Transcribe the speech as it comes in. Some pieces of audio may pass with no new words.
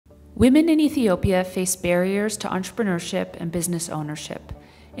Women in Ethiopia face barriers to entrepreneurship and business ownership,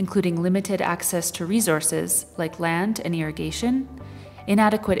 including limited access to resources like land and irrigation,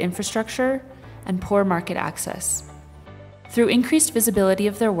 inadequate infrastructure, and poor market access. Through increased visibility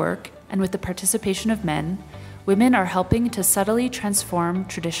of their work and with the participation of men, women are helping to subtly transform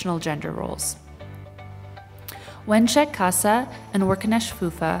traditional gender roles. Wenshek Kasa and Workanesh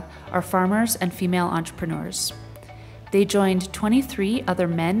Fufa are farmers and female entrepreneurs. They joined 23 other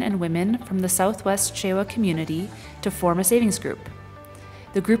men and women from the Southwest Shewa community to form a savings group.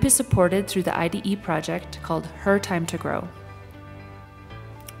 The group is supported through the IDE project called Her Time to Grow.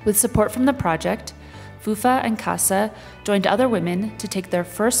 With support from the project, Fufa and Kasa joined other women to take their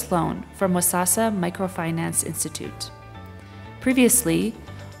first loan from Wasasa Microfinance Institute. Previously,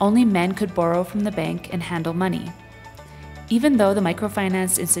 only men could borrow from the bank and handle money. Even though the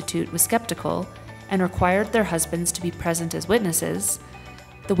Microfinance Institute was skeptical and required their husbands to be present as witnesses,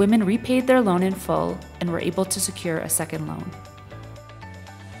 the women repaid their loan in full and were able to secure a second loan.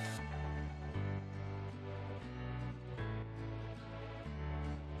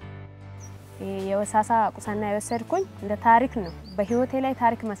 የወሳሳ ቁሳና የወሰድኩኝ እንደ ታሪክ ነው በህይወቴ ላይ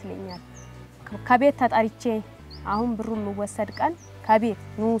ታሪክ መስለኛል ከቤት ተጣርቼ አሁን ብሩ ምወሰድ ቀን ከቤት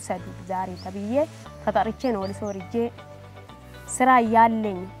ንውሰዱ ዛሬ ተብዬ ተጣርቼ ነው ወልሶ ወርጄ ስራ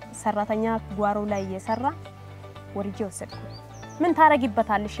ያለኝ ሰራተኛ ጓሮ ላይ የሰራ ወርጄ ወሰድኩ ምን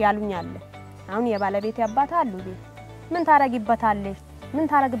ታረጊበታለሽ ያሉኝ አለ አሁን የባለቤት ያባታ አሉ ቤት ምን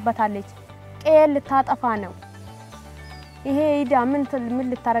ታረጊበታለች ቄል ልታጠፋ ነው ይሄ ይዳ ምን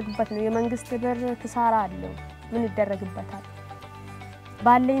ልታረግበት ነው የመንግስት ብር ክሳራ አለው ምን ይደረግበታል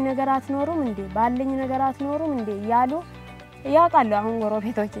ባለኝ ነገር አትኖሩም እንዴ ያሉ ያቃሉ አሁን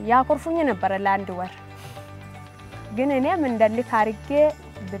ጎረቤቶች ያቆርፉኝ ነበር ለአንድ ወር ግን እኔም እንደልክ አርጌ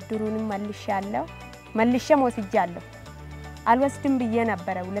ብድሩንም መልሼም ወስጃለሁ አልወስድም ብዬ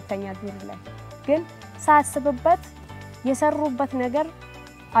ነበር ሁለተኛ ዙር ላይ ግን ሳስብበት የሰሩበት ነገር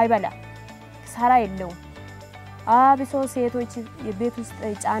አይበላ ክሳራ የለው አብሶ ሴቶች የቤት ውስጥ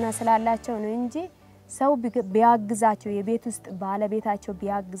ጫና ስላላቸው ነው እንጂ ሰው ቢያግዛቸው የቤት ውስጥ ባለቤታቸው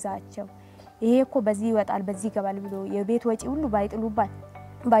ቢያግዛቸው ይሄ እኮ በዚህ ይወጣል በዚህ ይገባል ብሎ የቤት ወጪ ሁሉ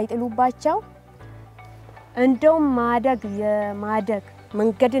ባይጥሉባቸው እንደውም ማደግ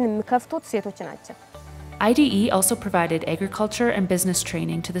መንገድን የሚከፍቱት ሴቶች ናቸው IDE also provided agriculture and business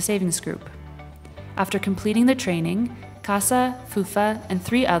training to the savings group. After completing the training, Kasa, Fufa, and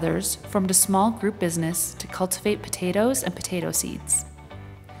 3 others formed a small group business to cultivate potatoes and potato seeds.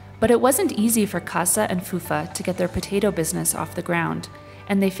 But it wasn't easy for Kasa and Fufa to get their potato business off the ground,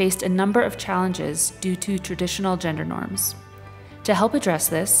 and they faced a number of challenges due to traditional gender norms. To help address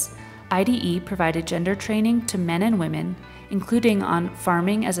this, IDE provided gender training to men and women, including on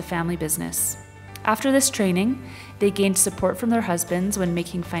farming as a family business. After this training, they gained support from their husbands when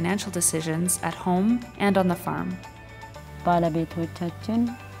making financial decisions at home and on the farm. ባለቤቶቻችን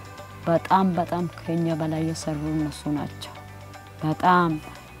በጣም ከኛ በላይ የሰሩ እነሱ ናቸው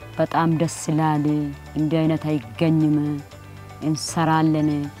በጣም ደስ ይላል እንዲህ አይነት አይገኝም እንሰራለን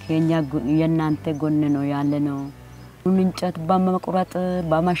ከኛ የናንተ ጎን ነው ያለነው እንጨት በመቁረጥ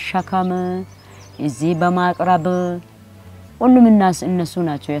በመሸከም እዚህ በማቅረብ ሁሉም እነሱ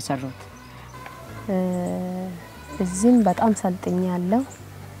ናቸው የሰሩት እዚህም በጣም ሰልጥኛለሁ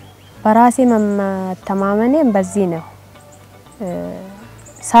በራሴ መተማመኔም በዚህ ነው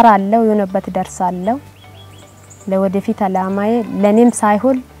ሰራለው የሆነበት ደርሳለው ለወደፊት አላማዬ ለኔም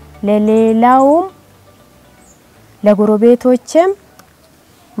ሳይሆን ለሌላውም ለጎረቤቶችም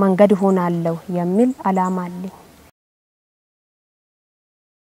መንገድ ሆናለው የሚል አላማ አለኝ